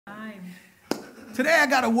Time. Today I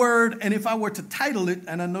got a word, and if I were to title it,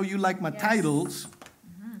 and I know you like my titles,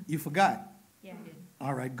 you forgot. Yeah, I did.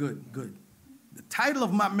 All right, good. The title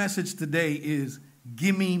of my message today is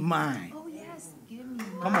Gimme Mine. Oh, yes. Give me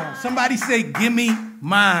Come on, somebody say, Gimme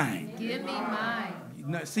Mine. Give me mine.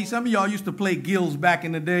 Now, see, some of y'all used to play Gills back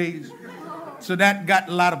in the days, so that got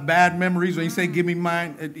a lot of bad memories when you say Gimme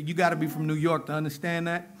Mine. You got to be from New York to understand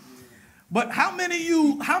that. But how many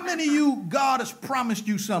of you, God has promised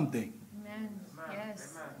you something? Amen.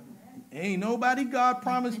 Yes. Ain't nobody God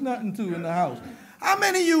promised nothing to in the house. How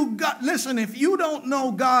many of you listen, if you don't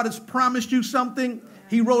know God has promised you something,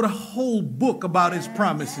 he wrote a whole book about his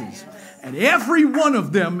promises. And every one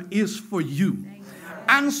of them is for you.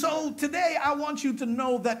 And so today I want you to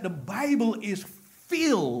know that the Bible is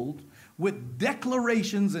filled with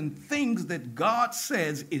declarations and things that God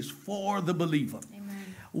says is for the believer. Amen.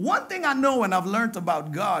 One thing I know and I've learned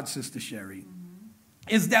about God, Sister Sherry,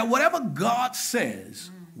 is that whatever God says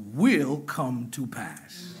will come to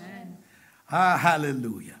pass. Amen.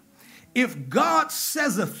 Hallelujah. If God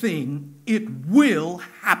says a thing, it will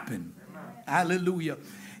happen. Hallelujah.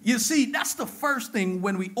 You see, that's the first thing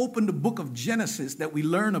when we open the book of Genesis that we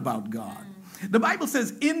learn about God. The Bible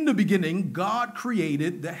says, in the beginning, God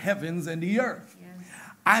created the heavens and the earth.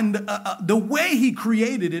 And the way he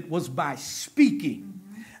created it was by speaking.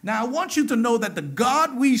 Now, I want you to know that the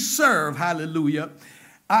God we serve, hallelujah,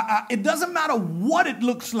 it doesn't matter what it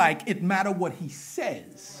looks like, it matters what he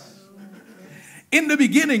says. In the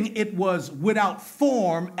beginning, it was without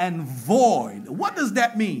form and void. What does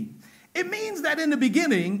that mean? It means that in the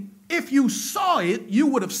beginning, if you saw it, you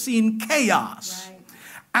would have seen chaos. Right.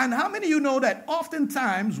 And how many of you know that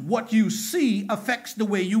oftentimes what you see affects the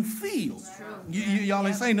way you feel? Y'all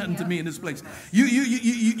ain't saying nothing to me in this place.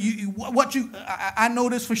 I know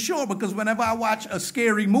this for sure because whenever I watch a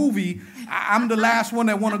scary movie, I'm the last one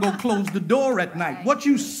that want to go close the door at night. What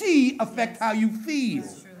you see affects how you feel.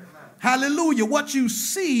 Hallelujah. What you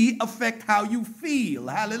see affect how you feel.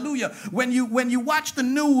 Hallelujah. When you watch the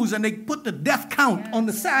news and they put the death count on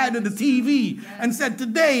the side of the TV and said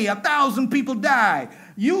today 1,000 people die.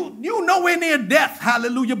 You nowhere near death.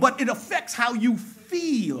 Hallelujah. But it affects how you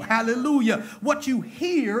feel. Hallelujah. What you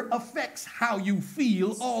hear affects how you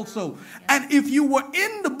feel also. And if you were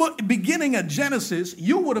in the beginning of Genesis,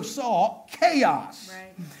 you would have saw chaos.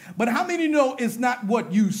 Right. But how many know it's not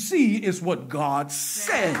what you see, it's what God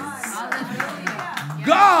says? Hallelujah.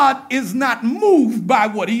 God is not moved by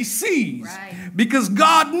what he sees. Right. Because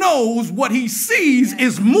God knows what he sees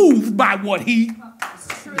is moved by what he...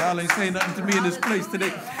 Y'all ain't saying nothing to me in this place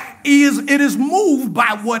today. It is moved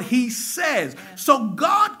by what he says. So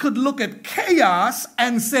God could look at chaos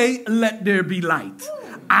and say, let there be light.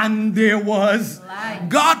 And there was. Light.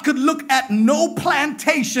 God could look at no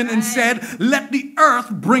plantation and said, let the earth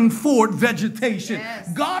bring forth vegetation.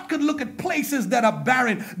 Yes. God could look at places that are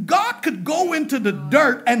barren. God could go into the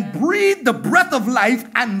dirt and breathe the breath of life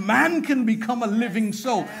and man can become a living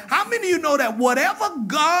soul. How many of you know that whatever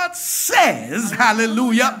God says,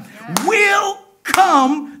 hallelujah, will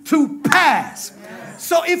come to pass?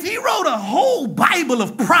 So if he wrote a whole Bible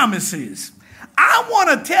of promises, I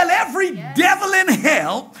want to tell every devil in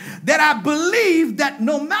hell that I believe that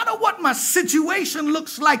no matter what my situation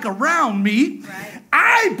looks like around me,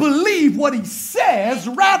 I believe what he says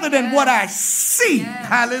rather than what I see.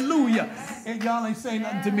 Hallelujah. And y'all ain't saying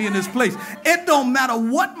nothing to me in this place. It don't matter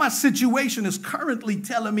what my situation is currently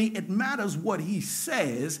telling me. It matters what he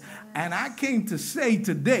says. And I came to say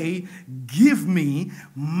today, give me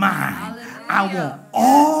mine. Hallelujah. I want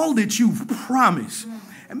all that you've promised.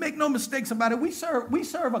 And make no mistakes about it. We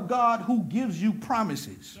serve a God who gives you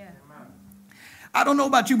promises. Yeah. I don't know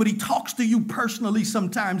about you, but he talks to you personally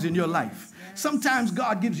sometimes in your life. Sometimes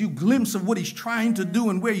God gives you a glimpse of what he's trying to do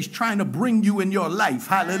and where he's trying to bring you in your life.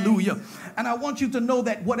 Hallelujah. And I want you to know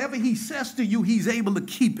that whatever he says to you, he's able to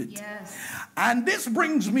keep it. Yes. And this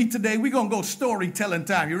brings me today, we're going to go storytelling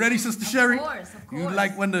time. You ready, Sister Sherry? Of course. You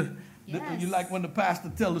like when the pastor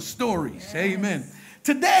tells the stories. Yes. Amen.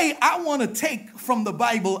 Today, I want to take from the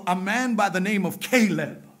Bible a man by the name of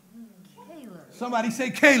Caleb. Caleb. Somebody say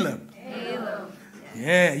Caleb. Caleb.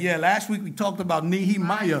 Yeah. Last week we talked about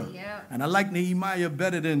Nehemiah. Yeah. And I like Nehemiah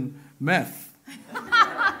better than meth.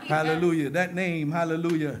 Hallelujah. That name,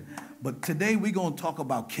 hallelujah. But today we're going to talk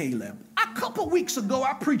about Caleb. A couple weeks ago,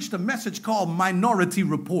 I preached a message called Minority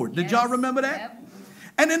Report. Did y'all remember that? Yep.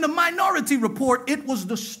 And in the Minority Report, it was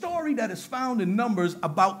the story that is found in Numbers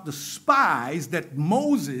about the spies that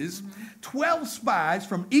Moses, 12 spies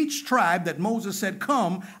from each tribe that Moses said,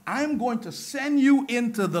 come, I'm going to send you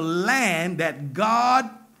into the land that God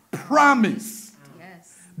promised.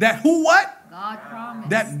 Yes. That who what? God promised.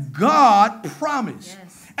 That God promised.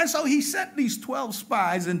 Yes. And so he sent these 12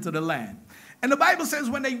 spies into the land. And the Bible says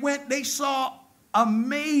when they went, they saw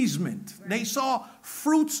amazement. Right. They saw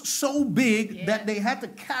fruits so big that they had to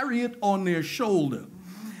carry it on their shoulder.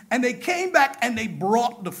 And they came back and they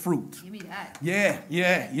brought the fruit. Give me that.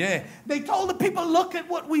 Yeah. They told the people, look at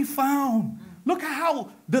what we found. Look at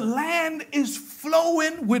how the land is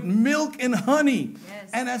flowing with milk and honey.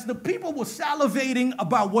 Yes. And as the people were salivating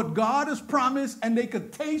about what God has promised and they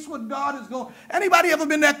could taste what God is going. Anybody ever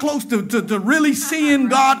been that close to really seeing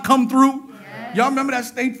God come through? Yes. Y'all remember that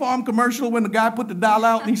State Farm commercial when the guy put the dollar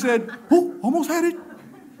out and he said, "Who almost had it?"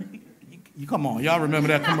 Come on, y'all remember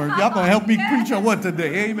that commercial? Y'all gonna help me preach or what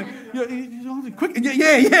today? Amen. Quick,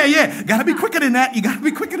 yeah. Gotta be quicker than that. You gotta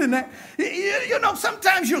be quicker than that. You know,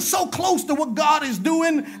 sometimes you're so close to what God is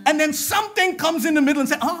doing, and then something comes in the middle and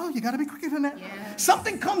says, "Oh, you gotta be quicker than that." Yeah.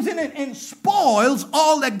 Something comes in and spoils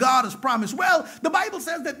all that God has promised. Well, the Bible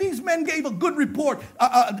says that these men gave a good report.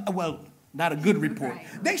 Not a good report.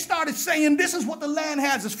 Right. They started saying, this is what the land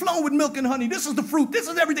has. It's flowing with milk and honey. This is the fruit. This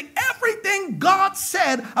is everything. Everything God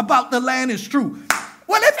said about the land is true.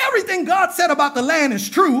 Well, if everything God said about the land is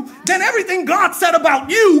true, then everything God said about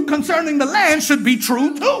you concerning the land should be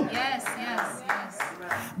true too. Yes.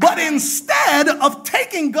 But instead of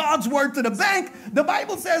taking God's word to the bank, the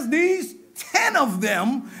Bible says these 10 of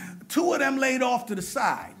them, 2 of them laid off to the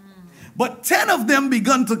side. But 10 of them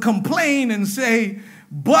begun to complain and say,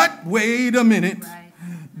 but wait a minute. Right.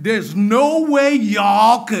 There's no way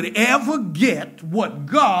y'all could ever get what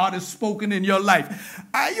God has spoken in your life.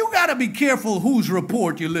 You got to be careful whose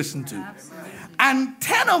report you listen to. Absolutely. And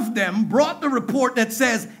 10 of them brought the report that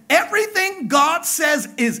says everything God says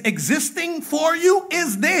is existing for you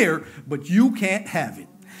is there, but you can't have it.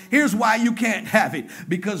 Here's why you can't have it.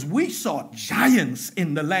 Because we saw giants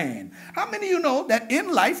in the land. How many of you know that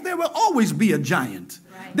in life there will always be a giant?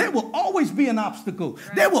 Right. There will always be an obstacle.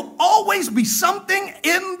 Right. There will always be something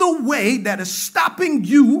in the way that is stopping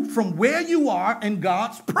you from where you are in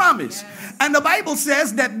God's promise. Yes. And the Bible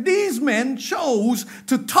says that these men chose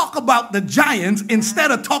to talk about the giants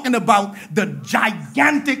instead of talking about the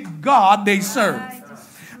gigantic God they serve. Right.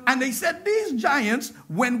 And they said these giants,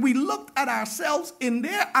 when we looked at ourselves in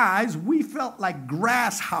their eyes, we felt like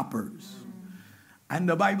grasshoppers. And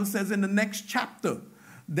the Bible says in the next chapter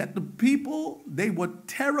that the people, they were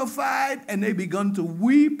terrified and they begun to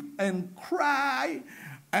weep and cry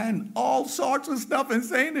and all sorts of stuff and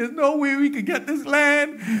saying there's no way we could get this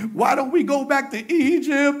land. Why don't we go back to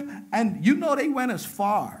Egypt? And you know they went as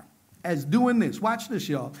far as doing this. Watch this,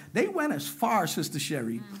 y'all. They went as far, Sister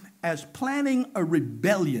Sherry, as planning a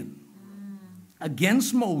rebellion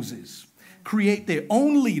against Moses, create their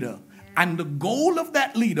own leader, and the goal of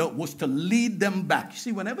that leader was to lead them back. You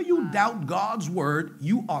see, whenever you doubt God's word,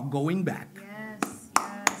 you are going back.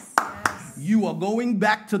 Yes. You are going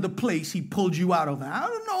back to the place he pulled you out of. I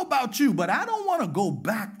don't know about you, but I don't want to go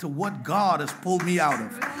back to what God has pulled me out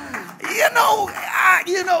of.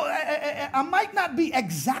 I might not be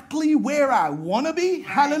exactly where I want to be,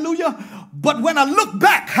 hallelujah, but when I look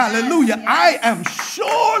back, hallelujah, I am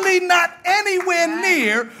surely not anywhere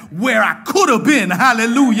near where I could have been,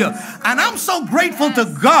 hallelujah. And I'm so grateful to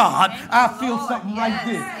God, I feel something right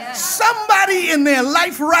there. Somebody in their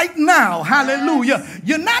life right now, hallelujah,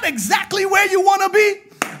 you're not exactly where you want to be,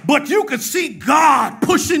 but you could see God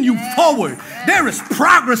pushing you forward. There is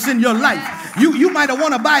progress in your life. You might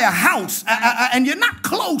want to buy a house and you're not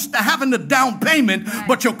close to having the down payment,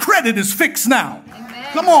 but your credit is fixed now.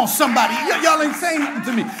 Come on, somebody. Y'all ain't saying nothing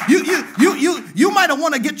to me. You might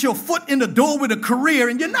want to get your foot in the door with a career,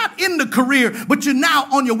 and you're not in the career, but you're now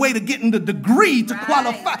on your way to getting the degree to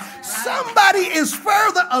qualify. Somebody is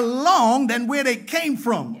further along than where they came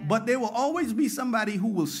from, but there will always be somebody who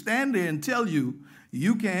will stand there and tell you,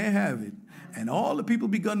 you can't have it. And all the people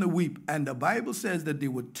begun to weep. And the Bible says that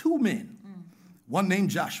there were 2 men, one named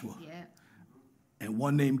Joshua and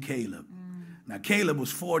one named Caleb. Now, Caleb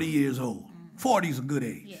was 40 years old. 40 is a good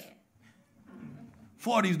age.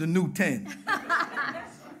 40 is the new 10.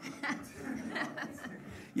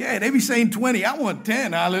 Yeah, they be saying 20. I want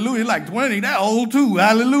 10. Hallelujah. Like 20, that old too.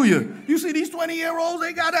 Hallelujah. You see these 20-year-olds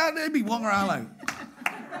they got out there, they be walking around like,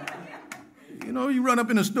 you know, you run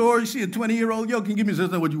up in a store, you see a 20-year-old, yo, can you give me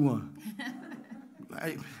something what you want?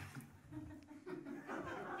 Like,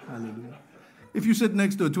 hallelujah. If you sit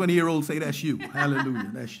next to a 20-year-old, say that's you.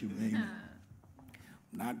 Hallelujah. That's you. Amen.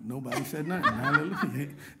 Nobody said nothing. Hallelujah.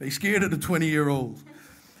 They scared of the 20-year-olds.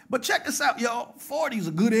 But check this out, y'all. 40 is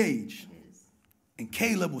a good age. And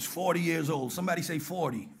Caleb was 40 years old. Somebody say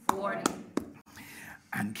 40. 40.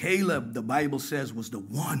 And Caleb, the Bible says, was the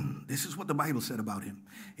one. This is what the Bible said about him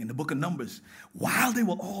in the book of Numbers. While they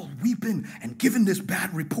were all weeping and giving this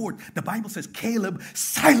bad report, the Bible says Caleb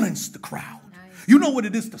silenced the crowd. Nice. You know what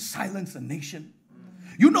it is to silence a nation?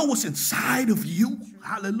 You know what's inside of you,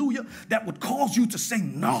 hallelujah, that would cause you to say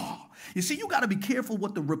no. You see, you got to be careful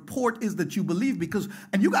what the report is that you believe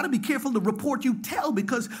and you got to be careful the report you tell,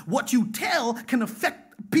 because what you tell can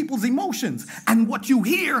affect people's emotions, and what you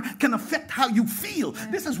hear can affect how you feel.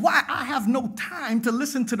 This is why I have no time to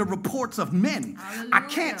listen to the reports of men. Hallelujah. I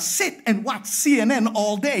can't sit and watch CNN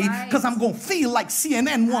all day because I'm going to feel like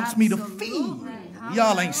CNN wants me to feel.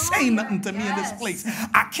 Y'all ain't saying nothing to me in this place.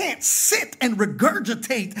 I can't sit and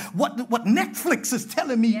regurgitate what Netflix is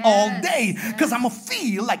telling me all day, because I'm going to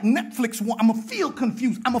feel like Netflix. I'm going to feel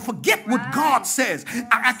confused. I'm going to forget what God says.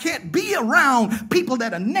 I can't be around people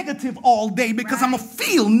that are negative all day, because I'm going to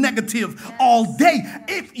feel negative all day.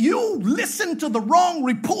 If you listen to the wrong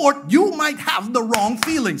report, you might have the wrong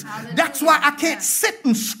feelings. That's why I can't sit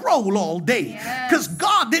and scroll all day, because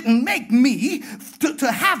God didn't make me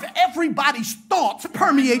to have everybody's thoughts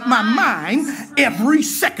permeate my mind every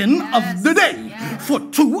second of the day for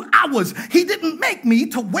 2 hours. He didn't make me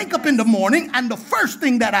to wake up in the morning and the first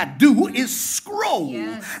thing that I do is scroll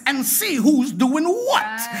and see who's doing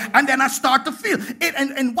what. And then I start to feel it.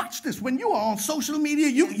 And watch this. When you are on social media,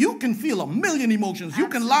 you can feel a million emotions. You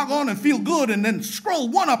can log on and feel good, and then scroll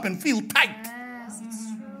one up and feel tight.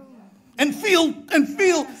 And feel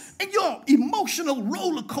and your emotional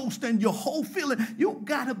roller coaster and your whole feeling. You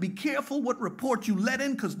got to be careful what report you let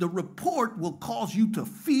in, because the report will cause you to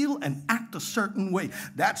feel and act a certain way.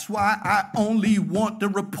 That's why I only want the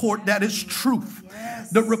report that is truth.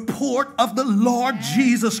 The report of the Lord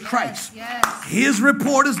Jesus Christ. His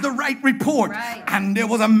report is the right report. And there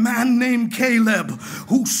was a man named Caleb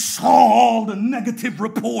who saw all the negative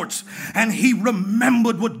reports, and he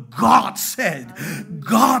remembered what God said.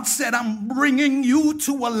 God said, I'm bringing you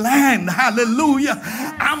to a land, hallelujah.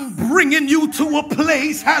 I'm bringing you to a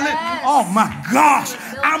place, hallelujah. Oh my gosh,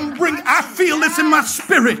 I feel this in my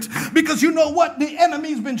spirit, because you know what? The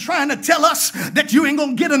enemy's been trying to tell us that you ain't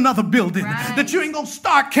gonna get another building, that you ain't gonna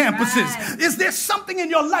start campuses. Is there something in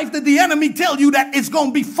your life that the enemy tell you that it's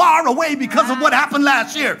gonna be far away because of what happened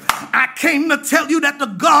last year? I came to tell you that the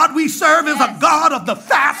God we serve is a God of the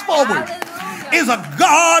fast forward. Is a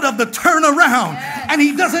God of the turnaround.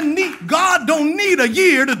 And God don't need a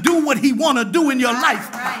year to do what he want to do in your life.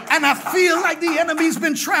 And I feel like the enemy's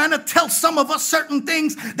been trying to tell some of us certain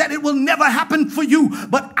things that it will never happen for you.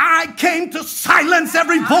 But I came to silence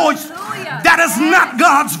every voice that is not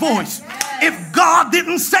God's voice. If God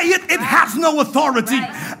didn't say it, it has no authority.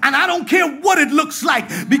 And I don't care what it looks like,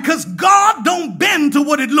 because God don't bend to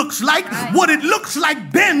what it looks like. What it looks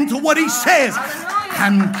like bend to what he says.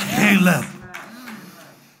 And Caleb,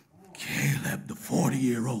 the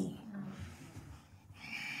 40-year-old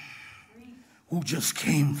who just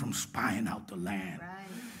came from spying out the land.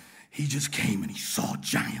 He just came and he saw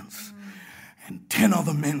giants. And 10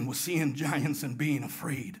 other men were seeing giants and being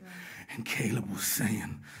afraid. And Caleb was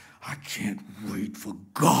saying, I can't wait for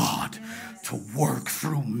God to work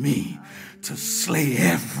through me to slay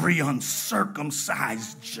every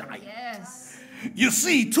uncircumcised giant. You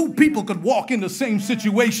see, two people could walk in the same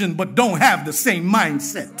situation but don't have the same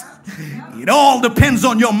mindset. It all depends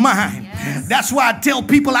on your mind. That's why I tell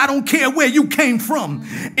people, I don't care where you came from.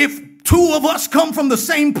 If two of us come from the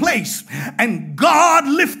same place and God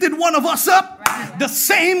lifted one of us up, the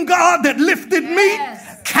same God that lifted me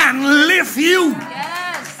can lift you.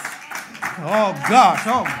 Oh gosh.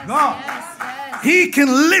 He can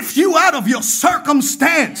lift you out of your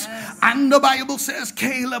circumstance. And the Bible says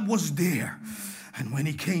Caleb was there. And when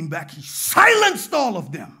he came back, he silenced all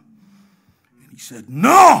of them. And he said,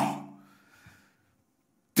 no,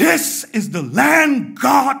 this is the land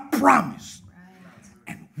God promised.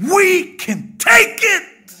 And we can take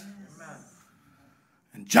it.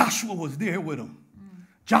 And Joshua was there with him.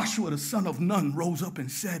 Joshua, the son of Nun, rose up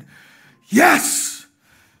and said, yes,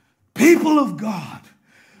 people of God,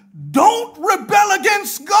 don't rebel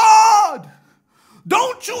against God.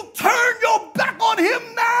 Don't you turn your back on him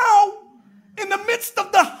now. In the midst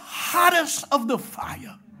of the hottest of the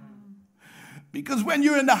fire. Because when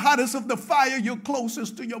you're in the hottest of the fire, you're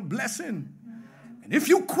closest to your blessing. And if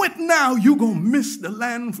you quit now, you're going to miss the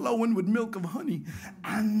land flowing with milk of honey.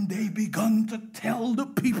 And they begun to tell the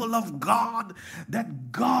people of God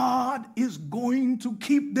that God is going to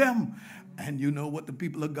keep them. And you know what the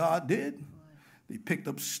people of God did? They picked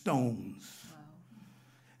up stones.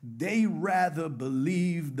 They rather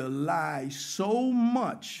believed the lie so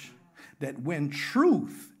much that when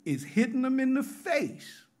truth is hitting them in the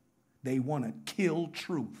face, They want to kill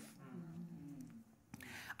truth.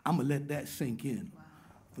 I'm going to let that sink in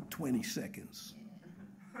for 20 seconds.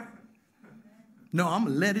 No, I'm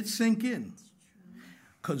going to let it sink in.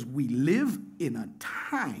 Because we live in a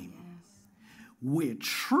time where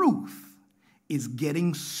truth is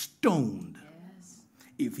getting stoned.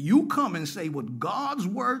 If you come and say what God's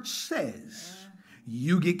word says,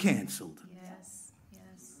 you get canceled.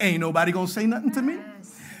 Ain't nobody going to say nothing to me.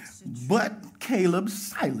 But Caleb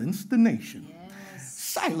silenced the nation.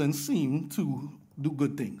 Silence seemed to do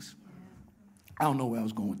good things. I don't know where I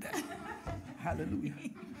was going with that. Hallelujah.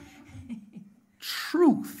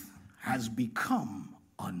 Truth has become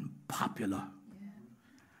unpopular.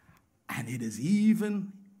 And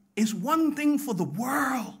it's one thing for the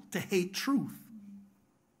world to hate truth.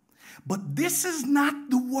 But this is not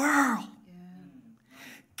the world.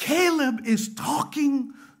 Caleb is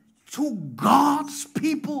talking to God's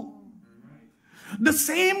people. The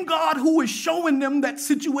same God who is showing them that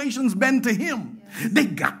situation's been to him. They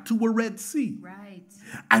got to a Red Sea. Right.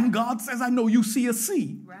 And God says, I know you see a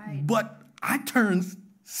sea, but I turn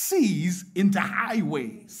seas into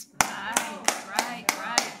highways. Right.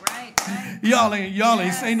 Y'all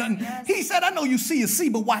ain't saying nothing. Yes. He said, I know you see a sea,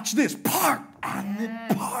 but watch this. Part. And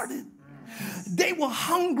it parted. They were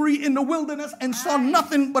hungry in the wilderness and saw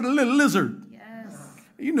nothing but a little lizard.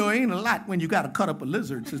 You know, it ain't a lot when you got to cut up a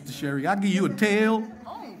lizard, Sister Sherry. I'll give you a tail.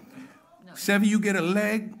 Sevy, you get a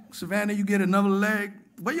leg. Savannah, you get another leg.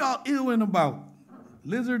 What y'all illin' about?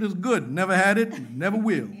 Lizard is good. Never had it. Never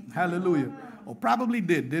will. Hallelujah. Or probably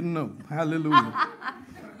didn't know. Hallelujah.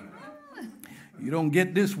 You don't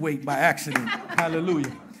get this weight by accident.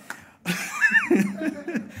 Hallelujah.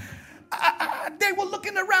 They were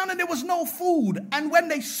looking around and there was no food. And when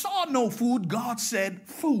they saw no food, God said,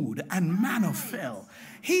 food, and manna fell.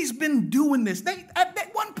 He's been doing this. At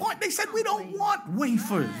one point, they said, we don't want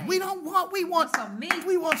wafers. We want some meat.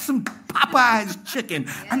 We want some Popeyes chicken.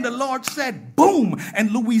 And the Lord said, boom.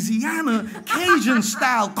 And Louisiana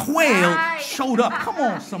Cajun-style quail showed up. Come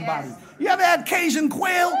on, somebody. You ever had Cajun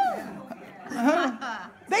quail?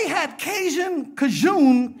 They had Cajun,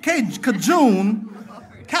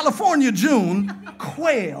 California June,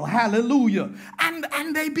 quail, hallelujah.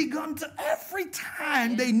 And they begun to, every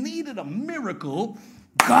time they needed a miracle,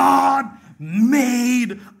 God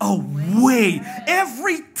made a way.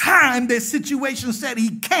 Every time their situation said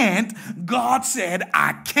he can't, God said,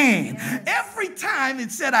 I can. Every time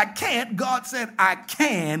it said I can't, God said, I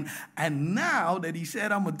can. And now that he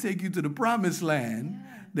said, I'm going to take you to the promised land,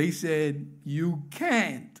 they said, you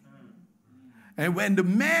can't. And when the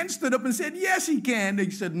man stood up and said, yes, he can, they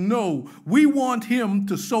said, no, we want him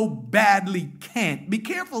to so badly can't. Be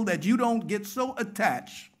careful that you don't get so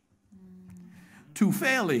attached to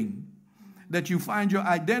failing that you find your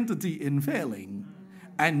identity in failing.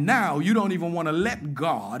 And now you don't even want to let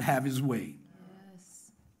God have his way.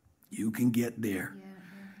 You can get there.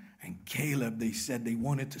 And Caleb, they said they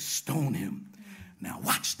wanted to stone him. Now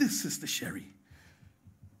watch this, Sister Sherry.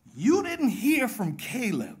 You didn't hear from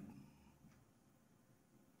Caleb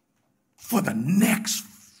for the next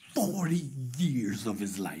 40 years of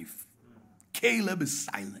his life. Caleb is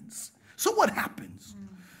silenced. So what happens?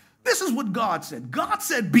 This is what God said. God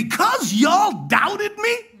said, because y'all doubted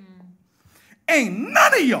me, ain't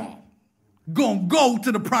none of y'all gonna go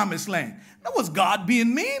to the promised land. Now, was God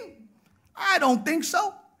being mean? I don't think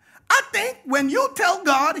so. I think when you tell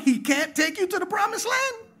God he can't take you to the promised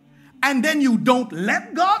land, and then you don't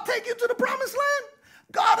let God take you to the promised land,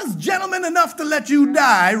 God is gentleman enough to let you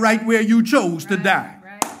die right where you chose to die.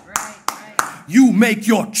 Right. You make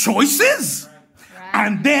your choices,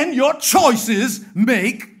 and then your choices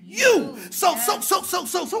make you. So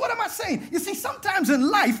what am I saying? You see, sometimes in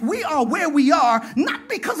life, we are where we are, not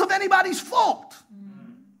because of anybody's fault.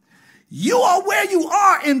 You are where you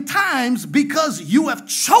are in times because you have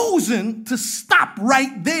chosen to stop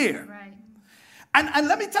right there. Right. And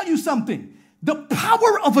let me tell you something. The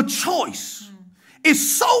power of a choice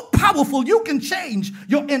is so powerful, you can change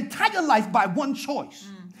your entire life by one choice.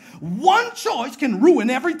 One choice can ruin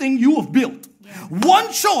everything you have built.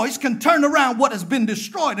 One choice can turn around what has been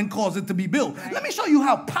destroyed and cause it to be built. Right. Let me show you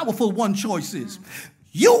how powerful one choice is.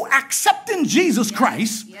 You accepting Jesus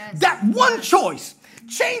Christ, that one choice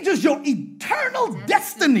changes your eternal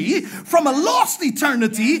destiny from a lost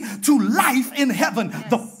eternity to life in heaven.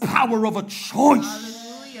 The power of a choice.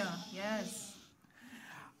 Hallelujah. Yes.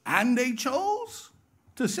 And they chose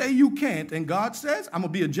to say you can't. And God says, I'm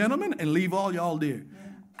going to be a gentleman and leave all y'all there.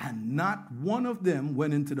 And not one of them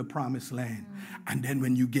went into the promised land. And then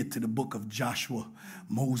when you get to the book of Joshua,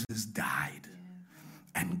 Moses died.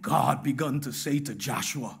 And God begun to say to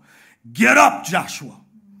Joshua, get up, Joshua.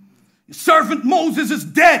 Your servant Moses is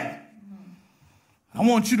dead. I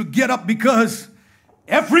want you to get up because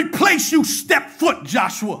every place you step foot,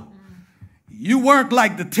 Joshua, you weren't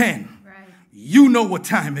like the 10. Right. You know what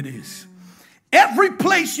time it is. Every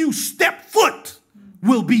place you step foot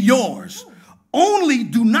will be yours. Only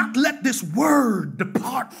do not let this word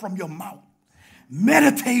depart from your mouth.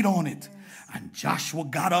 Meditate on it. And Joshua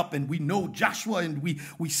got up, and we know Joshua, and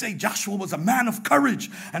we say Joshua was a man of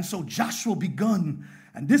courage. And so Joshua begun.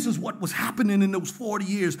 And this is what was happening in those 40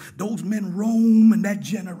 years. Those men roamed, and that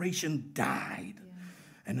generation died.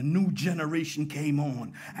 And a new generation came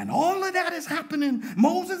on. And all of that is happening.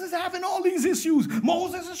 Moses is having all these issues.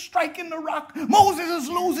 Moses is striking the rock. Moses is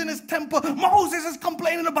losing his temper. Moses is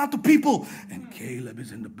complaining about the people. And Caleb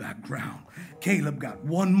is in the background. Caleb got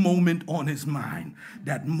one moment on his mind.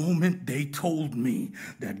 That moment they told me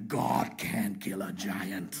that God can kill a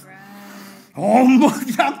giant. Right. Oh,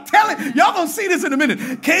 I'm telling you, y'all gonna see this in a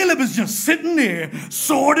minute. Caleb is just sitting there,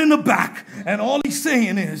 sword in the back, and all he's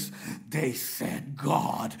saying is, they said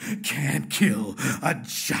God can't kill a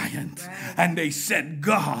giant. Right. And they said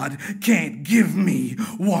God can't give me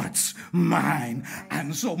what's mine. Right.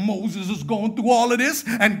 And so Moses is going through all of this,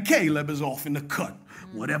 and Caleb is off in the cut.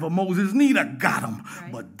 Whatever Moses need, I got him.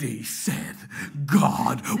 Right. But they said,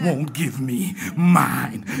 God won't give me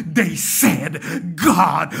mine. They said,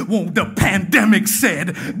 God won't. The pandemic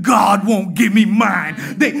said, God won't give me mine.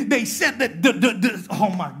 They said that, oh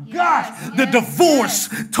my gosh, the divorce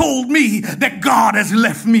told me that God has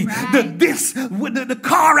left me. Right. The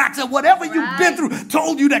car accident, whatever you've been through,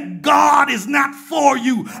 told you that God is not for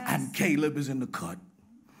you. Yes. And Caleb is in the cut.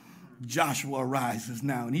 Joshua arises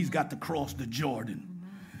now, and he's got to cross the Jordan.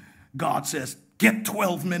 God says, get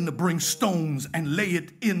 12 men to bring stones and lay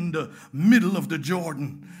it in the middle of the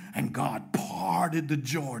Jordan. And God parted the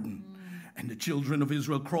Jordan. And the children of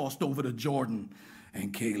Israel crossed over the Jordan.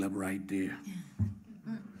 And Caleb right there.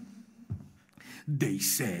 They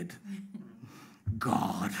said,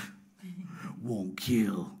 God won't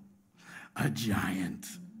kill a giant.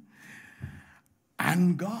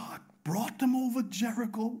 And God brought them over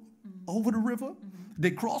Jericho, over the river. They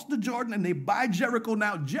crossed the Jordan and they buy Jericho.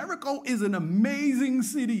 Now, Jericho is an amazing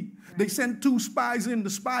city. Right. They sent 2 spies in. The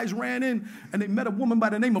spies ran in and they met a woman by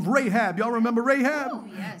the name of Rahab. Y'all remember Rahab? Oh,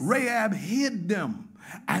 yes. Rahab hid them.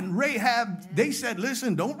 And Rahab, they said,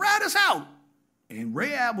 listen, don't rat us out. And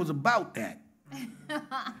Rahab was about that.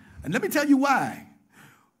 And let me tell you why.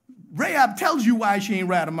 Rahab tells you why she ain't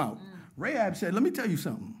rat them out. Rahab said, let me tell you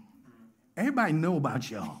something. Everybody know about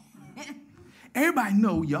y'all. Everybody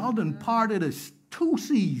know y'all done parted us 2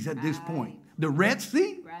 seas at this point. The Red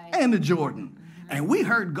Sea and the Jordan. And we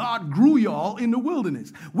heard God grew y'all in the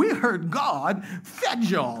wilderness. We heard God fed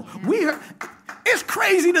y'all. It's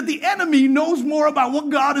crazy that the enemy knows more about what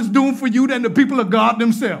God is doing for you than the people of God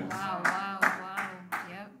themselves. Wow.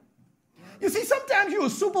 Yep. You see, sometimes you are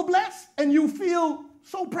super blessed and you feel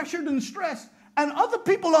so pressured and stressed. And other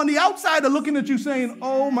people on the outside are looking at you saying,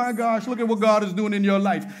 oh my gosh, look at what God is doing in your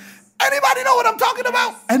life. Anybody know what I'm talking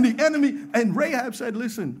about? And the enemy, and Rahab said,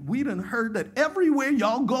 listen, we done heard that everywhere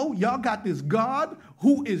y'all go, y'all got this God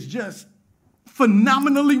who is just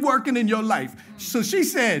phenomenally working in your life. So she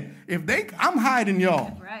said, I'm hiding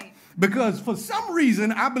y'all. Right. Because for some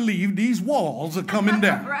reason, I believe these walls are coming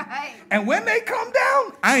down. Right. And when they come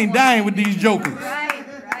down, I ain't dying with these jokers.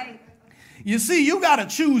 Right. You see, you got to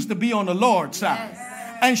choose to be on the Lord's side.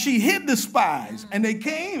 Yes. And she hid the spies, and they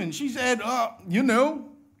came, and she said,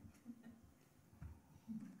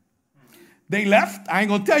 they left. I ain't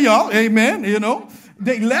going to tell y'all, amen,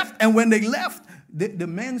 They left, and when they left, the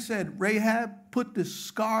men said, Rahab, put the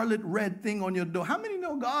scarlet red thing on your door. How many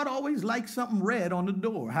know God always likes something red on the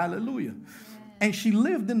door? Hallelujah. Yes. And she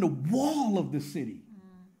lived in the wall of the city.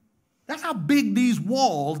 That's how big these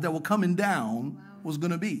walls that were coming down was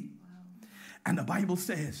going to be. Wow. And the Bible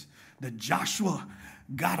says that Joshua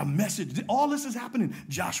got a message. All this is happening.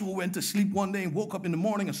 Joshua went to sleep one day and woke up in the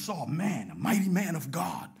morning and saw a man, a mighty man of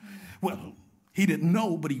God. Well, he didn't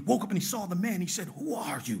know, but he woke up and he saw the man. He said, who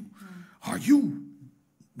are you? Are you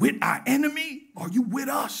with our enemy? Are you with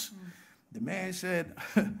us? The man said,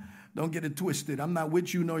 don't get it twisted. I'm not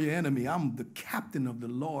with you nor your enemy. I'm the captain of the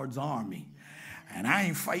Lord's army. And I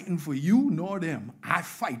ain't fighting for you nor them. I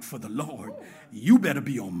fight for the Lord. You better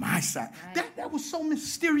be on my side. That was so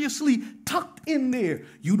mysteriously tucked in there.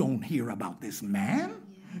 You don't hear about this man.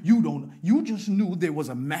 You just knew there was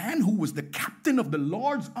a man who was the captain of the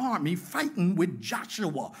Lord's army fighting with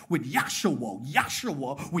Joshua,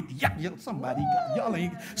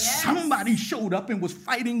 somebody showed up and was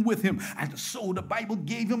fighting with him. And so the Bible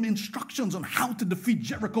gave him instructions on how to defeat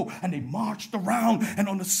Jericho. And they marched around. And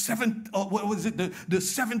on the seventh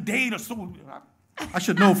day or so, I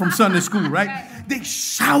should know from Sunday school, right? They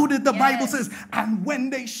shouted, the Bible says. And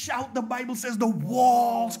when they shout, the Bible says the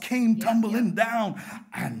walls came tumbling down.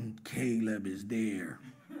 And Caleb is there.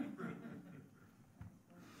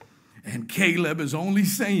 And Caleb is only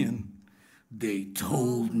saying, they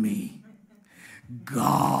told me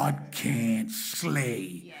God can't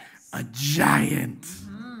slay a giant.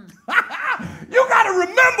 You got to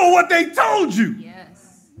remember what they told you.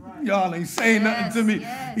 Y'all ain't saying nothing to me.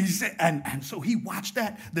 Yes. He said, and so he watched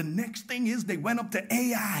that. The next thing is they went up to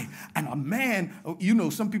Ai, and a man,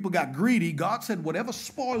 some people got greedy. God said, whatever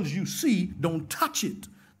spoils you see, don't touch it.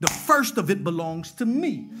 The first of it belongs to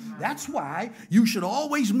me. That's why you should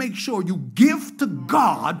always make sure you give to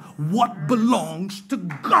God what belongs to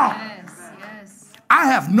God. Yes. I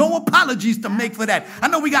have no apologies to make for that. I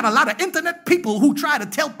know we got a lot of internet people who try to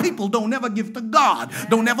tell people don't ever give to God.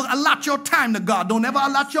 Don't ever allot your time to God. Don't ever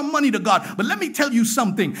allot your money to God. But let me tell you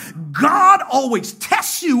something. God always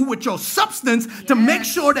tests you with your substance to make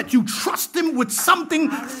sure that you trust him with something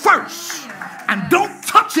first. And don't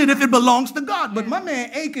touch it if it belongs to God. But my man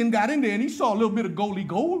Achan got in there and he saw a little bit of goldy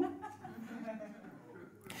gold.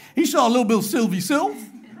 He saw a little bit of Sylvie Sylv.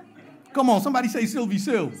 Come on, somebody say Sylvie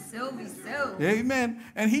Sylv. Sylvie Sylv. Amen.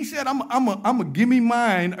 And he said, I'm a give me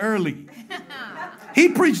mine early. He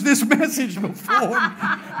preached this message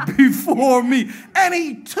before me. And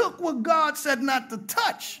he took what God said not to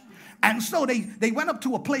touch. And so they went up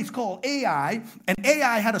to a place called Ai, and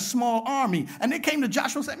Ai had a small army. And they came to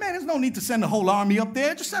Joshua and said, man, there's no need to send the whole army up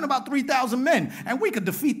there. Just send about 3,000 men, and we could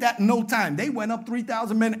defeat that in no time. They went up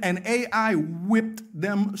 3,000 men, and Ai whipped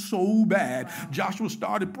them so bad. Joshua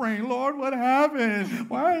started praying, Lord, what happened?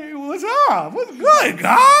 Why? What's up? What's good,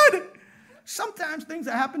 God? Sometimes things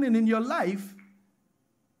are happening in your life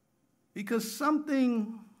because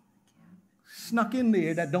something snuck in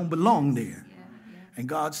there that don't belong there. And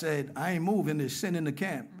God said, I ain't moving. There's sin in the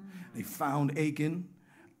camp. They found Achan,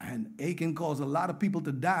 and Achan caused a lot of people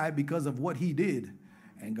to die because of what he did.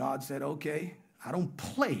 And God said, okay, I don't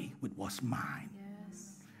play with what's mine.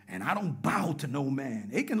 And I don't bow to no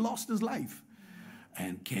man. Achan lost his life.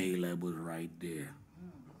 And Caleb was right there.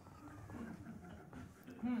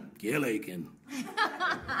 Kill Achan.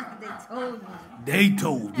 They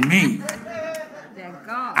told me.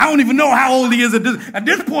 I don't even know how old he is at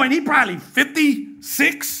this point. He probably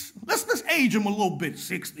 56. Let's age him a little bit.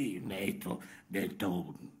 60. They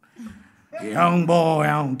told him. Young boy,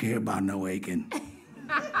 I don't care about no Achan.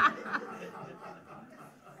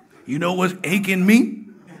 You know what's Achan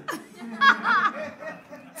mean?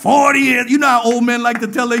 40 years. You know how old men like to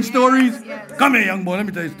tell their stories? Yes. Come here, young boy. Let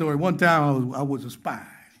me tell you a story. One time I was a spy.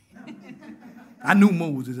 I knew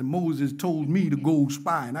Moses, and Moses told me to go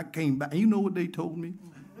spy, and I came back. And you know what they told me?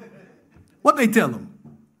 What they tell him?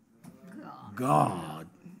 God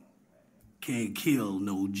can't kill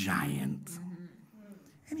no giant.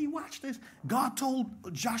 And he watched this. God told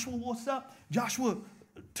Joshua what's up. Joshua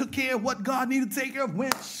took care of what God needed to take care of,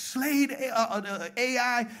 went, slayed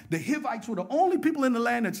Ai. The Hivites were the only people in the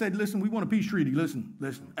land that said, listen, we want a peace treaty. Listen.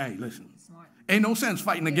 Smart. Ain't no sense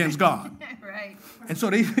fighting against God. Right. And so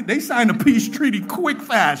they signed a peace treaty quick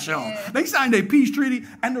fast, y'all. Yeah. They signed a peace treaty,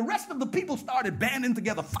 and the rest of the people started banding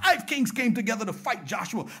together. 5 kings came together to fight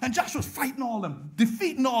Joshua, and Joshua's fighting all of them,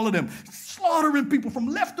 defeating all of them, slaughtering people from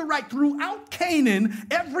left to right throughout Canaan.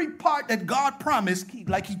 Every part that God promised,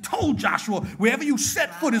 like he told Joshua, wherever you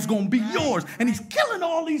set foot is going to be yours. And he's killing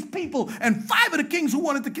all these people, and 5 of the kings who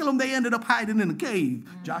wanted to kill him, they ended up hiding in a cave.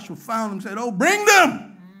 Joshua found them and said, oh, bring them.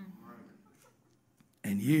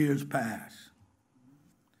 And years pass.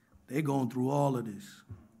 They're going through all of this.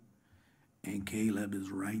 And Caleb is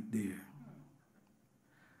right there.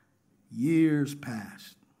 Years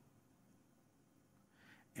passed.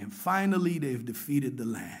 And finally, they've defeated the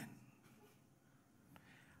land.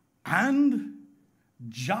 And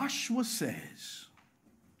Joshua says,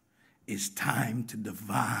 it's time to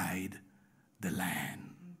divide the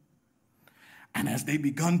land. And as they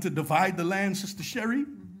begun to divide the land, Sister Sherry,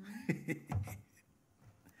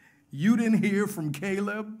 you didn't hear from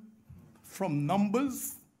Caleb from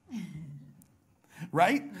Numbers,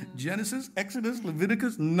 right? Genesis, Exodus,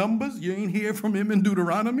 Leviticus, Numbers. You ain't hear from him in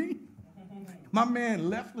Deuteronomy. My man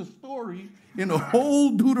left the story in the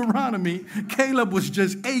whole Deuteronomy. Caleb was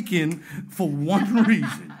just aching for one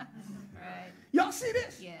reason. Right. Y'all see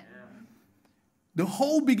this? Yeah. The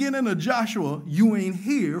whole beginning of Joshua, you ain't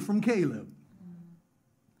hear from Caleb.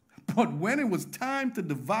 But when it was time to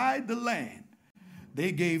divide the land,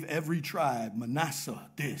 they gave every tribe, Manasseh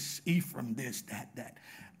this, Ephraim this, that.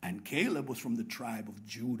 And Caleb was from the tribe of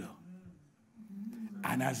Judah.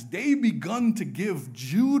 And as they begun to give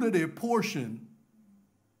Judah their portion,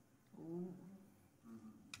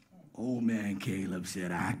 old man Caleb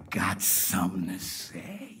said, I got something to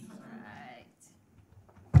say.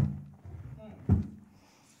 Right.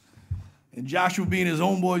 And Joshua, being his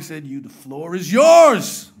own boy, said, the floor is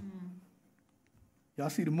yours. Y'all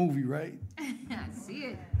see the movie, right? I see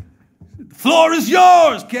it. The floor is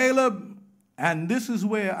yours, Caleb. And this is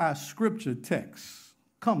where our scripture text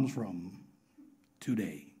comes from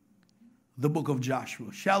today. The book of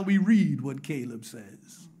Joshua. Shall we read what Caleb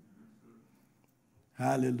says?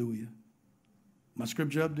 Hallelujah. My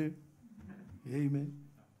scripture up there? Amen.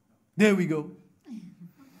 There we go.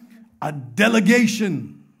 A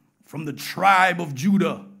delegation from the tribe of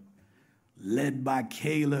Judah, led by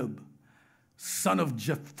Caleb, son of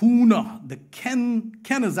Jephunneh, the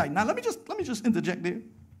Kenizzite. Now let me just interject there.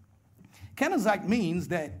 Kenizzite means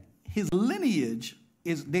that his lineage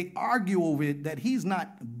is, they argue over it, that he's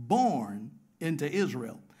not born into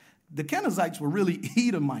Israel. The Kenizzites were really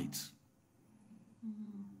Edomites.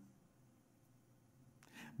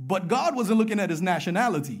 But God wasn't looking at his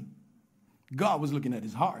nationality. God was looking at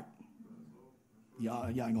his heart. Y'all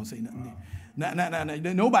ain't gonna say nothing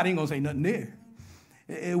there. Nobody ain't gonna say nothing there.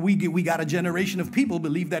 We got a generation of people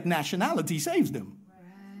believe that nationality saves them.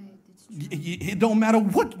 It don't matter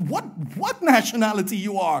what nationality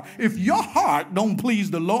you are. If your heart don't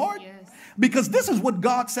please the Lord, yes. Because this is what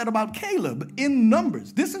God said about Caleb in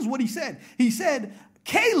Numbers. This is what he said. He said,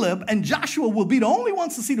 Caleb and Joshua will be the only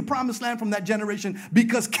ones to see the promised land from that generation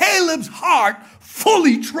because Caleb's heart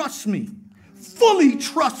fully trusts me. Fully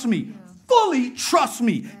trusts me. Fully trust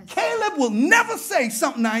me. Caleb will never say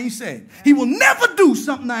something I ain't said. He will never do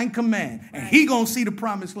something I ain't command. And he gonna see the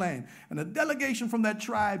promised land. And a delegation from that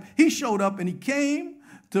tribe, he showed up and he came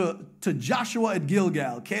to Joshua at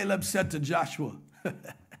Gilgal. Caleb said to Joshua,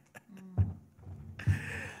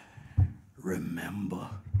 remember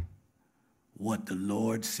what the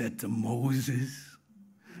Lord said to Moses,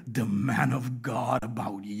 the man of God,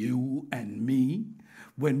 about you and me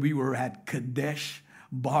when we were at Kadesh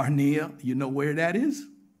Barnea. You know where that is?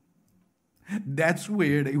 That's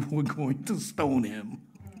where they were going to stone him.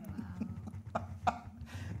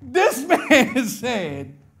 This man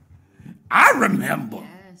said, I remember.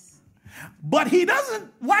 Yes. But he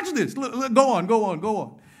doesn't. Watch this. Look, go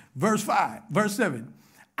on. Verse 7.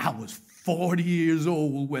 I was 40 years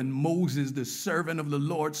old when Moses, the servant of the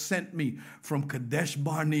Lord, sent me from Kadesh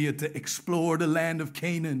Barnea to explore the land of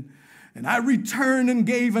Canaan. And I returned and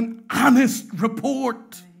gave an honest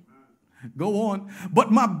report. Go on.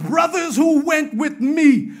 But my brothers who went with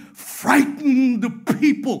me frightened the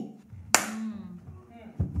people.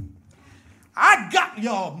 I got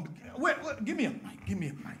y'all. Wait, give me a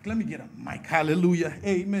mic. Let me get a mic. Hallelujah.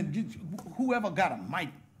 Amen. Whoever got a mic,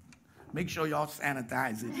 make sure y'all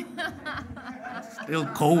sanitize it. Still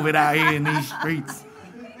COVID out here in these streets.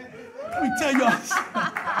 Let me tell y'all.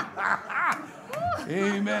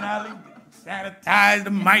 Amen. Sanitize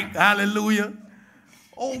the mic. Hallelujah.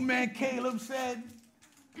 Old man Caleb said,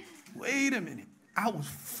 wait a minute. I was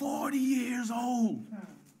 40 years old.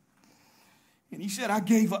 And he said, I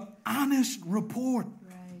gave an honest report.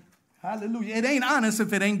 Right. Hallelujah. It ain't honest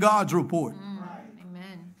if it ain't God's report. Right.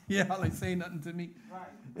 Amen. Yeah, y'all ain't saying nothing to me.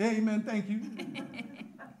 Right. Amen. Thank you.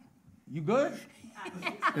 You good?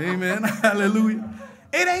 Amen. Hallelujah.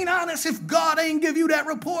 It ain't honest if God ain't give you that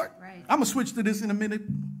report. Right. I'm going to switch to this in a minute.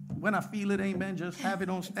 When I feel it, amen, just have it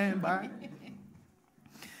on standby.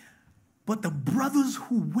 But the brothers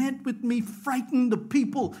who went with me frightened the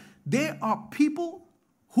people. There are people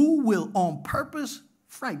who will on purpose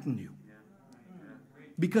frighten you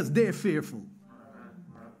because they're fearful.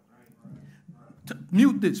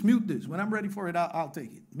 Mute this. When I'm ready for it, I'll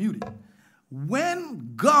take it. Mute it.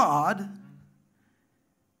 When God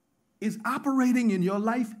is operating in your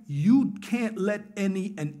life, you can't let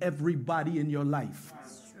any and everybody in your life.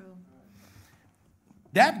 That's true.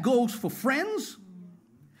 That goes for friends.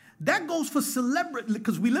 That goes for celebrities,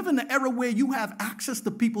 because we live in an era where you have access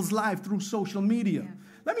to people's lives through social media. Yeah.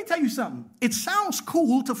 Let me tell you something. It sounds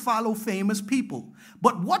cool to follow famous people,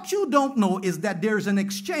 but what you don't know is that there's an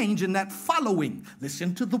exchange in that following.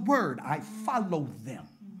 Listen to the word. I follow them.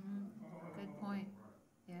 Mm-hmm. Good point.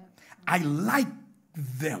 Yeah. I like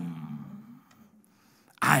them.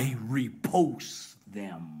 I repost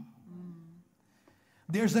them.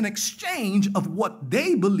 There's an exchange of what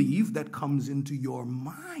they believe that comes into your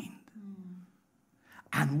mind.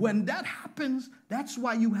 And when that happens, that's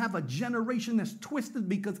why you have a generation that's twisted,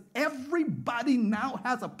 because everybody now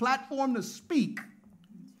has a platform to speak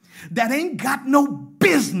that ain't got no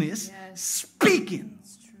business speaking.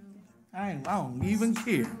 It's true. I don't even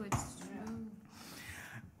care. It's true.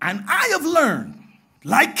 And I have learned,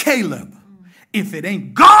 like Caleb, if it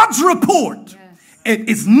ain't God's report, it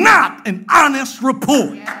is not an honest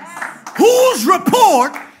report. Whose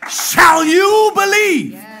report shall you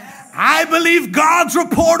believe? I believe God's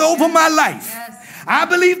report over my life. I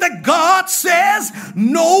believe that God says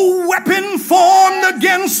no weapon formed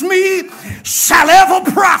against me shall ever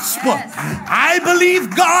prosper. I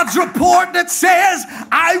believe God's report that says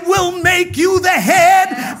I will make you the head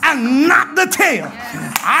and not the tail.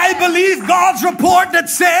 I believe God's report that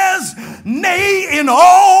says, nay, in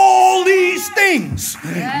all these things,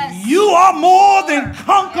 you are more than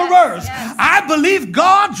conquerors. I believe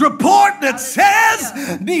God's report that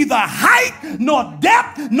says neither height nor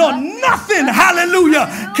depth nor nothing, hallelujah,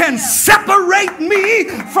 can separate me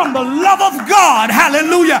from the love of God.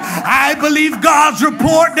 Hallelujah. I believe God's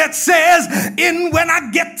report that says when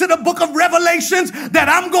I get to the book of Revelations that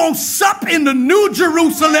I'm going to sup in the New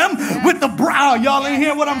Jerusalem with the bride. Y'all ain't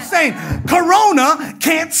hear what I'm saying? Corona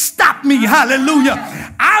can't stop me. Hallelujah.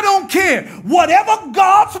 I don't care. Whatever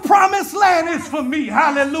God's promised land is for me.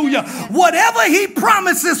 Hallelujah. Whatever he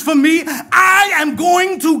promises for me, I am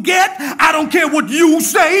going to get. I don't care what you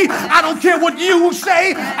say. I don't care what you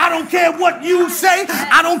say. I don't care what you say.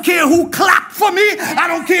 I don't care who clap for me. I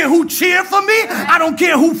don't care who cheer for me. I don't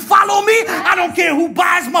care who follow me. I don't care who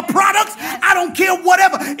buys my products. I don't care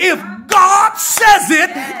whatever. If God says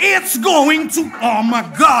it, it's going to, oh my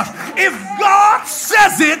gosh. If God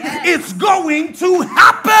says it, it's going to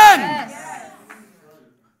happen.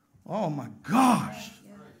 Oh my gosh.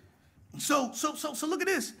 So look at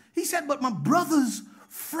this. He said, but my brothers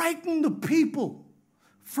frightened the people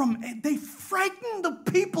from entering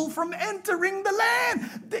the land.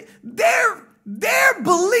 Their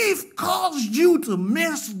belief caused you to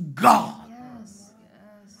miss God. Yes.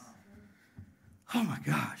 Oh my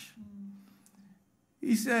gosh.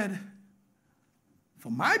 He said, for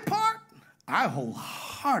my part, I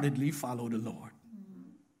wholeheartedly follow the Lord.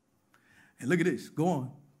 And look at this. Go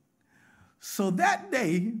on. So that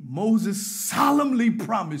day, Moses solemnly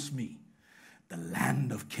promised me, the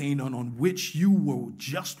land of Canaan on which you were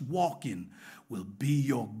just walking will be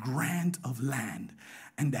your grant of land,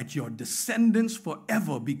 and that your descendants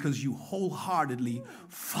forever, because you wholeheartedly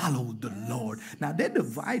followed the Lord. Now, they're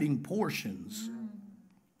dividing portions.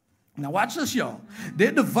 Now, watch this, y'all.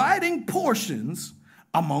 They're dividing portions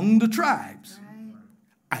among the tribes. Right.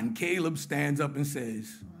 And Caleb stands up and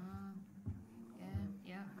says,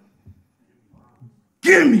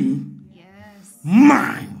 give me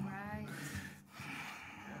mine.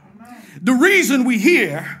 Right. The reason we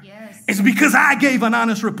here is because I gave an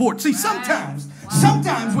honest report. See, sometimes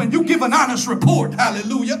when you give an honest report,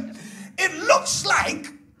 hallelujah, it looks like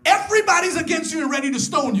everybody's against you and ready to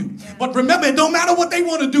stone you. But remember, it don't matter what they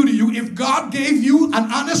want to do to you. If God gave you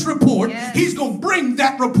an honest report, he's going to bring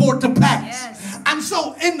that report to pass. And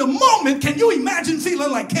so in the moment, can you imagine feeling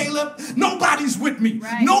like Caleb? Nobody's with me.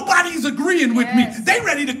 Right. Nobody's agreeing with me. They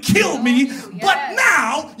ready to kill me. But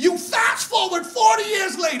now you fast forward 40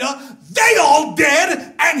 years later, they all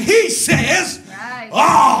dead. And he says,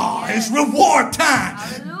 it's reward time.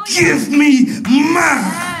 Hallelujah. Give me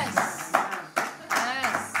mine.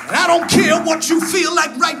 I don't care what you feel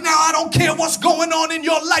like right now. I don't care what's going on in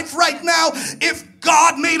your life right now. If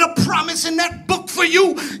God made a promise in that book for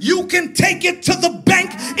you, you can take it to the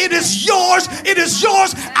bank. It is yours. It is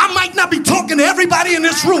yours. I might not be talking to everybody in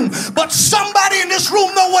this room, but somebody in this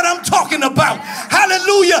room know what I'm talking about.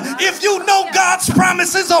 Hallelujah. If you know God's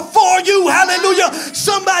promises are for you, hallelujah,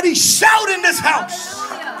 somebody shout in this house.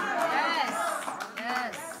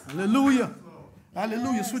 Hallelujah.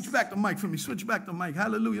 Hallelujah. Switch back the mic for me. Switch back the mic.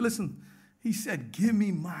 Hallelujah. Listen, he said, give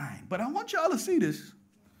me mine. But I want y'all to see this,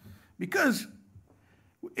 because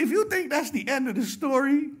if you think that's the end of the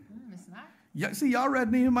story, It's not. see, y'all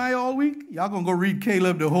read Nehemiah all week. Y'all going to go read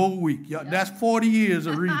Caleb the whole week. That's 40 years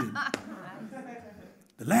of reading.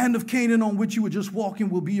 The land of Canaan on which you were just walking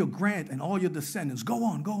will be your grant and all your descendants. Go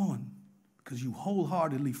on, because you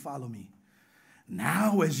wholeheartedly follow me.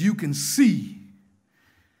 Now, as you can see,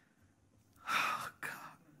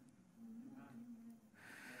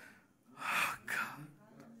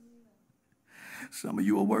 some of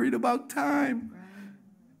you are worried about time. Right.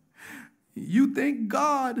 You think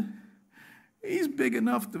God, he's big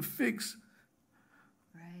enough to fix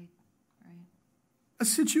a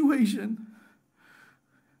situation.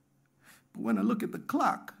 But when I look at the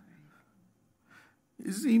clock,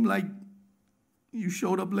 it seemed like You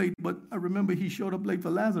showed up late, but I remember he showed up late for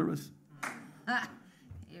Lazarus.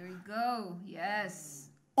 Here we go. Yes.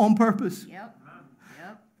 On purpose. Yep.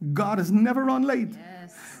 Yep. God is never run late.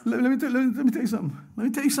 Yes. Let me tell you something. Let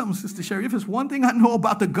me tell you something, Sister Sherry. If it's one thing I know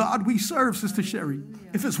about the God we serve, Sister Sherry,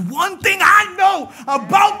 if it's one thing I know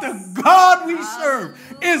about the God we serve,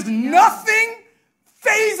 is nothing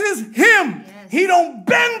phases him. Yes. He don't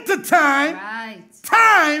bend to time. Right.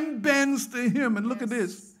 Time bends to him. And look at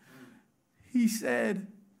this. He said,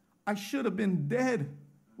 I should have been dead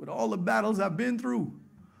with all the battles I've been through.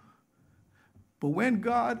 But when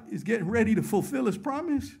God is getting ready to fulfill his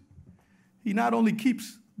promise, he not only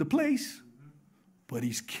keeps the place, but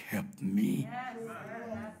he's kept me.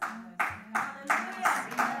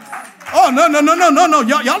 Oh, no.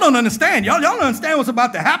 Y'all don't understand. Y'all don't understand what's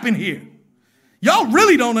about to happen here. Y'all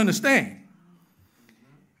really don't understand.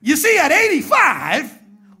 You see, at 85,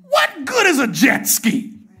 what good is a jet ski?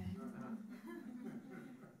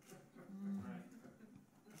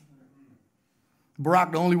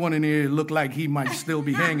 Barack, the only one in here, looked like he might still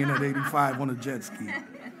be hanging at 85 on a jet ski.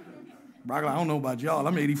 Barack, I don't know about y'all.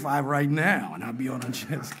 I'm 85 right now, and I'll be on a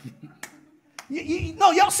jet ski.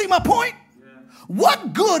 No, y'all see my point? Yeah.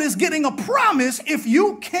 What good is getting a promise if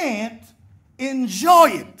you can't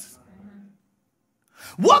enjoy it?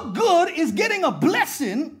 What good is getting a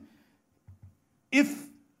blessing if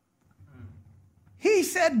he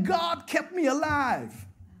said God kept me alive?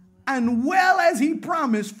 And well as he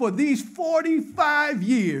promised for these 45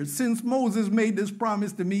 years since Moses made this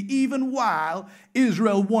promise to me, even while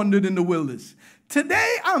Israel wandered in the wilderness.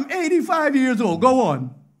 Today, I'm 85 years old. Go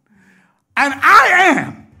on. And I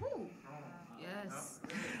am. Yes.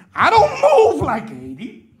 I don't move like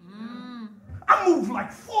 80. I move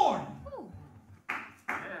like 40.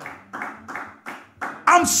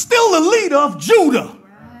 I'm still the leader of Judah.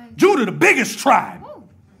 Right. Judah, the biggest tribe.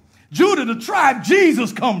 Judah, the tribe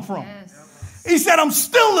Jesus come from. Yes. He said, I'm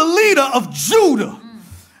still the leader of Judah.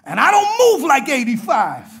 And I don't move like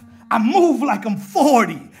 85. I move like I'm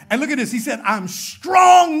 40. And look at this. He said, I'm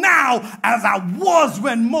strong now as I was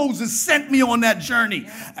when Moses sent me on that journey.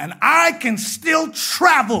 And I can still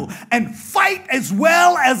travel and fight as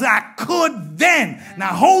well as I could then.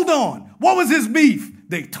 Now, hold on. What was his beef?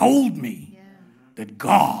 They told me that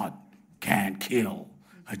God can't kill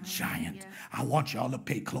a giant. I want y'all to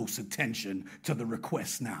pay close attention to the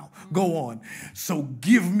request now. Go on. So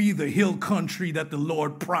give me the hill country that the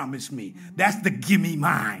Lord promised me. That's the gimme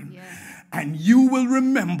mine. Yeah. And you will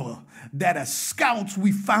remember that as scouts,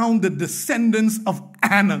 we found the descendants of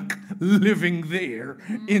Anak living there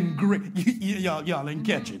in great. Y'all ain't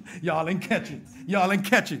catch it. Y'all ain't catch it. Y'all ain't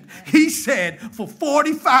catch it. He said, for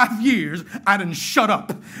 45 years, I didn't shut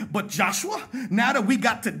up. But Joshua, now that we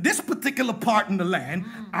got to this particular part in the land,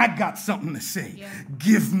 I got something to say. Yeah.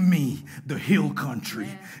 Give me the hill country.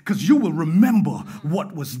 Because you will remember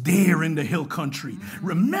what was there in the hill country.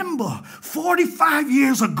 Remember, 45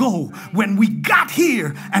 years ago, when we got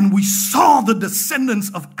here and we saw the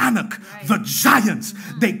descendants of Anak, the giants,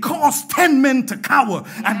 they caused 10 men to cower.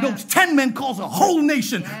 And those 10 men caused a whole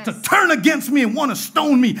nation to turn against me and want to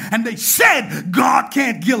stone me. And they said, God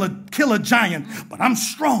can't kill a giant, but I'm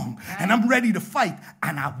strong and I'm ready to fight.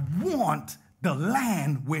 And I want the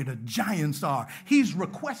land where the giants are. He's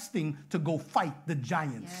requesting to go fight the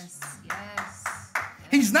giants. Yes.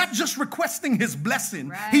 He's not just requesting his blessing.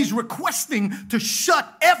 Right. He's requesting to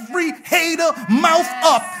shut every hater mouth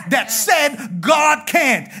up that said God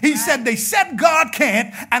can't. He said, they said God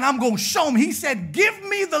can't, and I'm going to show them. He said, give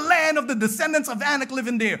me the land of the descendants of Anak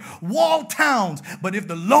living there. Walled towns. But if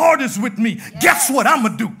the Lord is with me, guess what I'm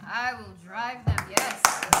going to do? I will drive them,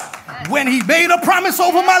 yes. When he made a promise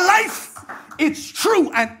over my life, it's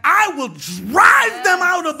true. And I will drive them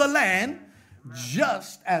out of the land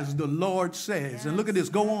just as the Lord says. Yes. And look at this.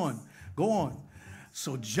 Go on.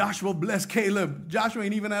 So Joshua blessed Caleb. Joshua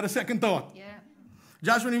ain't even had a second thought. Yeah.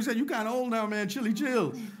 Joshua even said, you kind of old now, man.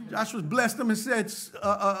 Chill. Joshua blessed him and said,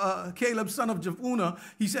 Caleb, son of Jephunneh,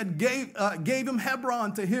 he said, gave him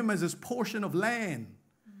Hebron to him as his portion of land.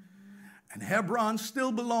 And Hebron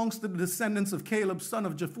still belongs to the descendants of Caleb, son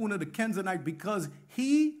of Jephunneh, the Kenizzite, because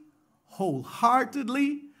he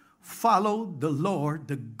wholeheartedly followed the Lord,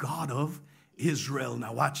 the God of Israel.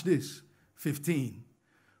 Now watch this. 15.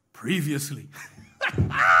 Previously.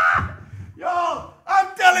 Y'all,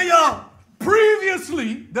 I'm telling y'all.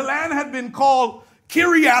 Previously, the land had been called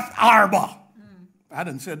Kiriath Arba. I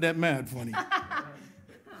done said that mad funny.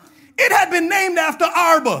 It had been named after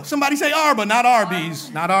Arba. Somebody say Arba, not Arby's.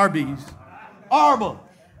 Arba. Not Arby's. Arba.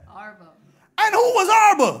 And who was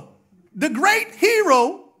Arba? The great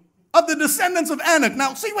hero of the descendants of Anak.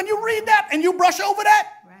 Now, see, when you read that and you brush over that,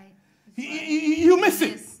 You miss it.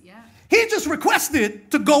 Yes, yeah. He just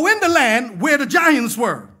requested to go in the land where the giants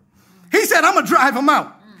were. He said, I'm going to drive them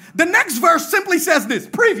out. The next verse simply says this,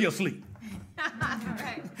 previously.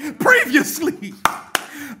 Right. Previously,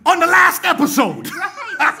 on the last episode.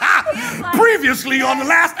 Right. Previously, on the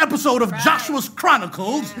last episode of Joshua's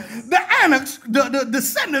Chronicles, Yes. the Anaks, the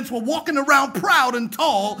descendants were walking around proud and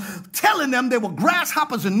tall, telling them they were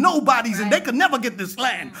grasshoppers and nobodies and they could never get this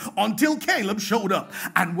land until Caleb showed up.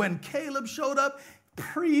 And when Caleb showed up,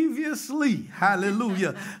 previously,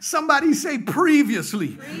 hallelujah. Somebody say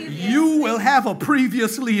previously. You will have a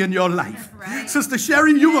previously in your life. Right. Sister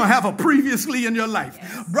Sherry, you're going to have a previously in your life.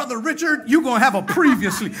 Yes. Brother Richard, you're going to have a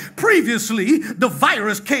previously. Previously, the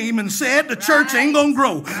virus came and said the church ain't going to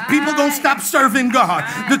grow. People going to stop serving God.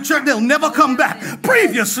 The church, they'll never come back.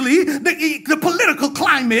 Previously, the political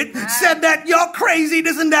climate said that you're crazy,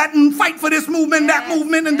 this and that, and fight for this movement, that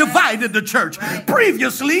movement, and divided the church.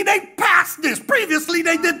 Previously, they passed this. Previously,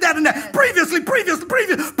 they did that and that. Previously,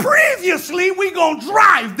 we going to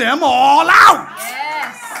drive them all out.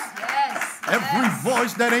 Yes. Every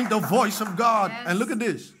voice that ain't the voice of God. Yes. And look at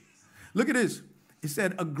this. Look at this. It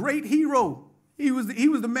said a great hero. He was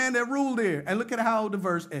the man that ruled there. And look at how the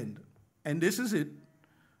verse ended. And this is it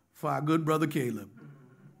for our good brother Caleb.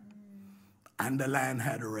 And the land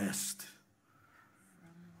had rest.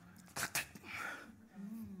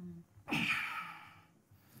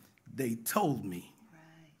 They told me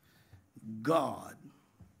God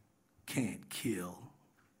can't kill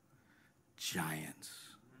giants.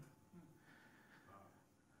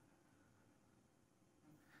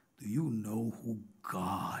 Do you know who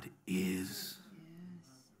God is?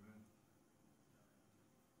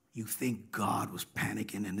 You think God was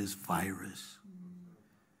panicking in this virus?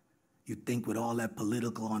 You think with all that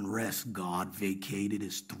political unrest, God vacated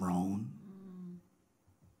his throne?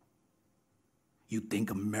 You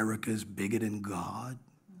think America is bigger than God?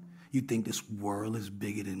 You think this world is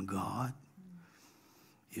bigger than God?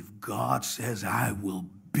 If God says, I will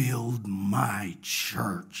build my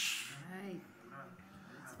church,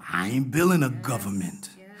 I ain't building a government,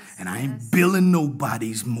 and I ain't building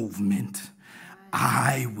nobody's movement.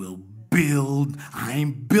 I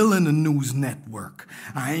ain't building a news network.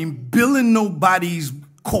 I ain't building nobody's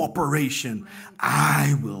corporation.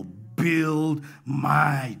 I will build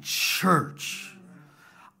my church.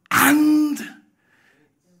 And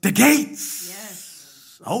the gates.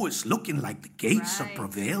 Yes. Oh, it's looking like the gates are Right.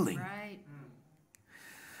 prevailing. Right.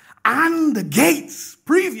 And the gates,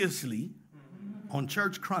 previously, on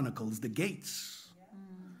Church Chronicles, the gates,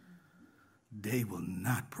 they will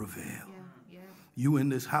not prevail. Yeah. You in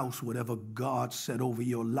this house, whatever God said over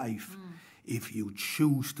your life, if you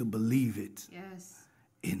choose to believe it, Yes.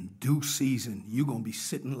 in due season, you're going to be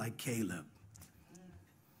sitting like Caleb.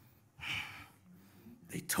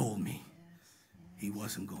 They told me he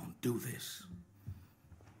wasn't going to do this.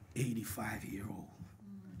 85-year-old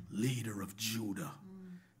leader of Judah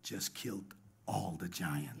just killed all the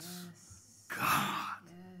giants. God.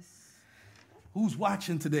 Yes. Who's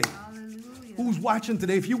watching today? Hallelujah. Who's watching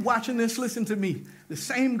today? If you're watching this, listen to me. The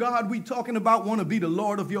same God we talking about want to be the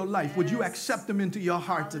Lord of your life. Would you accept him into your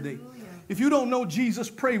heart today? Hallelujah. If you don't know Jesus,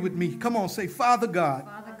 pray with me. Come on, say, Father God,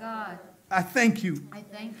 Father God, I thank you I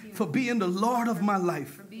thank you for being the Lord of my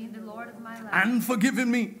life for being the Lord of my life and forgiving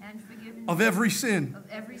me and forgiving of me every sin. of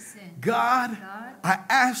every sin. God, I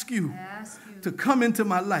ask you I ask you to come into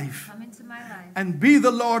my life come into my life and be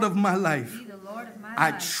the Lord of my life. be the Lord of my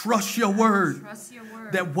I life. trust your word Trust your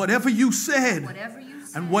word. that whatever you said Whatever you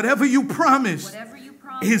said, and whatever you promised whatever you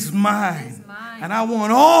promised is mine. is mine. And I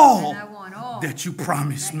want all And I want all that you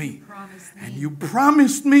promised that me. you promised me. And you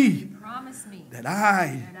promised me promised me that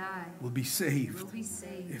I that I will be will saved be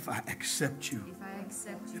saved if I accept you. if I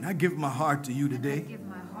accept you. And I give my heart to you And I today. give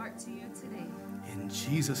my heart to you today. In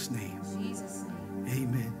Jesus' name, In Jesus' name.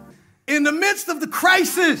 amen. In the midst of the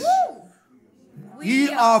crisis, we We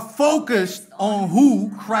are focused on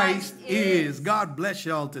who Christ is. God bless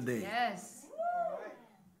y'all today. Yes.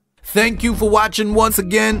 Thank you for watching once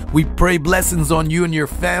again. We pray blessings on you and your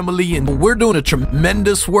family, and we're doing a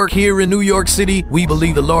tremendous work here in New York City. We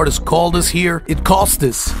believe the Lord has called us here. It cost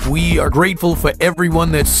us. We are grateful for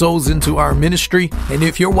everyone that sows into our ministry. And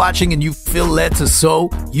if you're watching and you feel led to sow,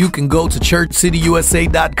 you can go to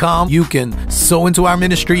churchcityusa.com. You can sow into our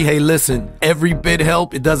ministry. Hey, listen, every bit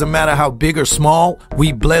help. It doesn't matter how big or small.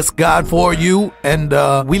 We bless God for you, and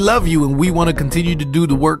we love you, and we want to continue to do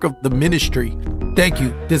the work of the ministry. Thank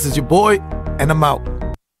you. This is your boy, and I'm out.